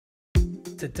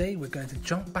Today we're going to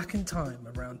jump back in time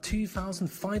around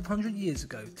 2,500 years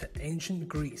ago to ancient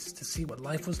Greece to see what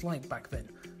life was like back then.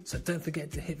 So don't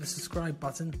forget to hit the subscribe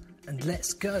button and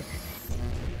let's go!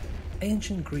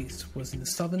 Ancient Greece was in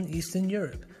southern Eastern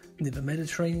Europe, near the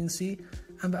Mediterranean Sea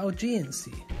and the Aegean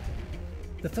Sea.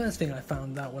 The first thing I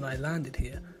found out when I landed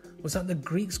here was that the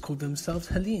Greeks called themselves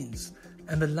Hellenes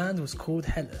and the land was called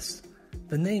Hellas.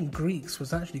 The name Greeks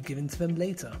was actually given to them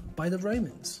later by the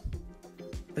Romans.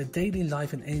 Their daily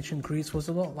life in ancient Greece was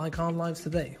a lot like our lives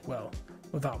today, well,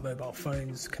 without mobile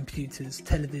phones, computers,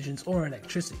 televisions or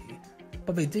electricity,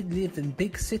 but they did live in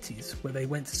big cities where they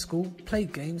went to school,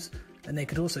 played games, and they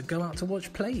could also go out to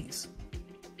watch plays.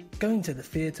 Going to the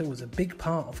theatre was a big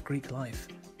part of Greek life.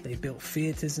 They built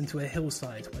theatres into a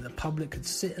hillside where the public could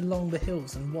sit along the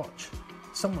hills and watch.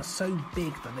 Some were so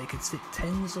big that they could sit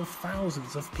tens of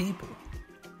thousands of people.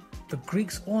 The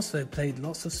Greeks also played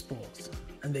lots of sports,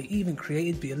 and they even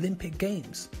created the Olympic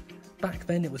Games. Back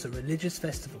then it was a religious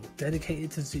festival dedicated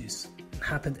to Zeus and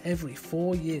happened every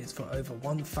 4 years for over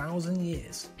 1,000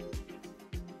 years.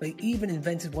 They even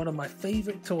invented one of my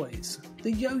favourite toys,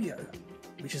 the yo-yo,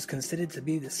 which is considered to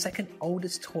be the second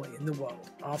oldest toy in the world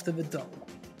after the doll.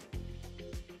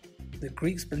 The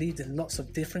Greeks believed in lots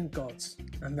of different gods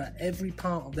and that every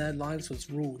part of their lives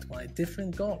was ruled by a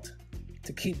different god.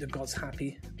 To keep the gods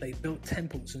happy, they built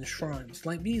temples and shrines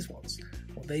like these ones,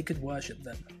 where they could worship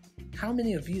them. How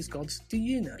many of these gods do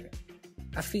you know?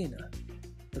 Athena,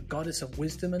 the goddess of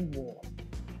wisdom and war.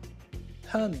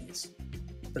 Hermes,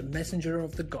 the messenger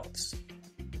of the gods.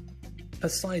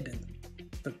 Poseidon,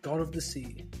 the god of the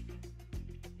sea.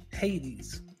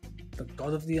 Hades, the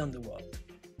god of the underworld.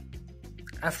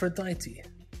 Aphrodite,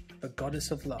 the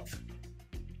goddess of love.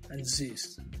 And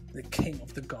Zeus, the king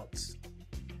of the gods.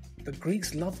 The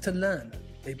Greeks loved to learn.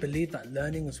 They believed that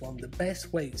learning was one of the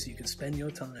best ways you could spend your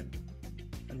time.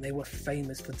 And they were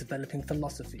famous for developing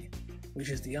philosophy, which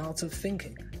is the art of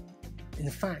thinking. In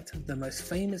fact, the most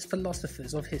famous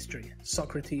philosophers of history,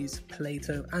 Socrates,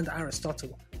 Plato and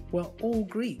Aristotle, were all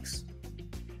Greeks.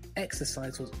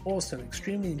 Exercise was also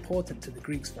extremely important to the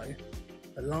Greeks though.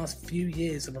 The last few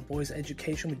years of a boy's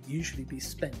education would usually be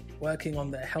spent working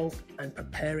on their health and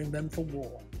preparing them for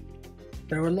war.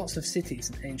 There were lots of cities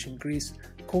in ancient Greece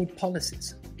called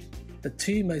polises. The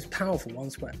two most powerful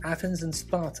ones were Athens and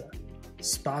Sparta.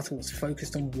 Sparta was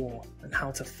focused on war and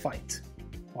how to fight,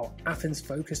 while Athens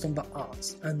focused on the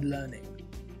arts and learning.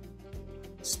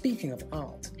 Speaking of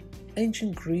art,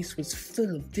 ancient Greece was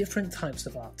full of different types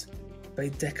of art.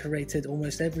 They decorated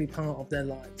almost every part of their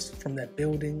lives, from their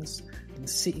buildings and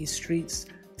city streets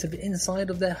to the inside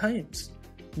of their homes.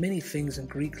 Many things in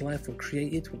Greek life were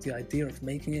created with the idea of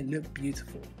making it look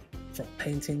beautiful, from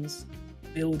paintings,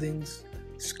 buildings,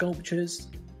 sculptures,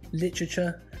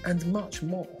 literature, and much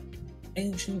more.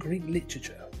 Ancient Greek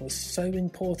literature was so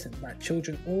important that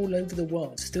children all over the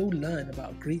world still learn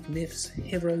about Greek myths,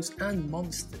 heroes, and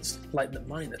monsters, like the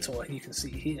Minotaur you can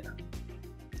see here.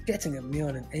 Getting a meal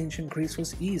in ancient Greece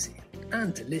was easy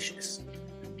and delicious.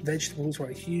 Vegetables were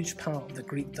a huge part of the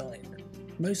Greek diet.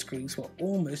 Most Greeks were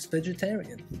almost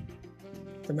vegetarian.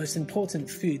 The most important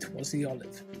food was the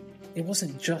olive. It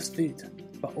wasn't just food,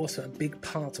 but also a big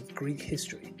part of Greek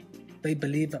history. They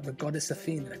believed that the goddess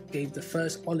Athena gave the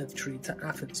first olive tree to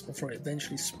Athens before it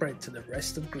eventually spread to the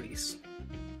rest of Greece.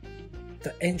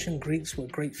 The ancient Greeks were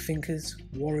great thinkers,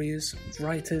 warriors,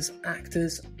 writers,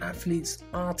 actors, athletes,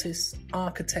 artists,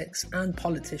 architects, and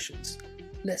politicians.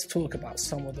 Let's talk about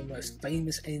some of the most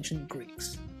famous ancient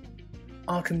Greeks.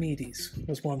 Archimedes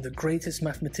was one of the greatest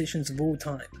mathematicians of all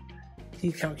time.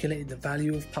 He calculated the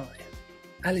value of pi.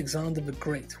 Alexander the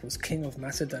Great was king of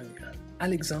Macedonia.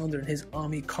 Alexander and his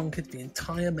army conquered the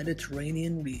entire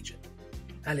Mediterranean region.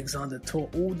 Alexander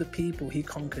taught all the people he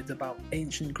conquered about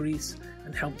ancient Greece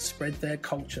and helped spread their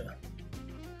culture.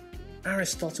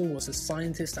 Aristotle was a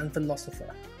scientist and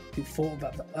philosopher who thought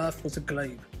that the earth was a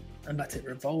globe and that it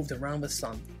revolved around the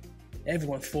sun.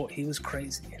 Everyone thought he was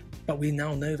crazy, but we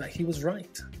now know that he was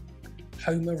right.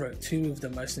 Homer wrote two of the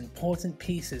most important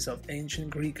pieces of ancient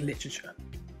Greek literature.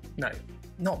 No,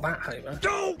 not that Homer.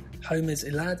 No! Homer's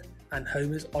Iliad and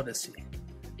Homer's Odyssey.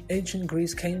 Ancient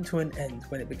Greece came to an end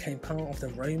when it became part of the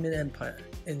Roman Empire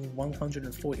in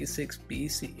 146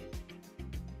 BC.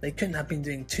 They couldn't have been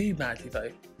doing too badly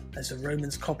though, as the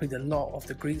Romans copied a lot of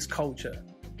the Greeks' culture,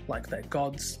 like their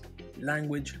gods,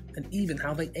 language, and even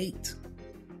how they ate.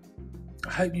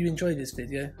 I hope you enjoyed this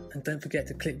video and don't forget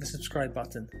to click the subscribe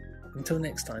button. Until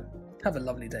next time, have a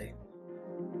lovely day.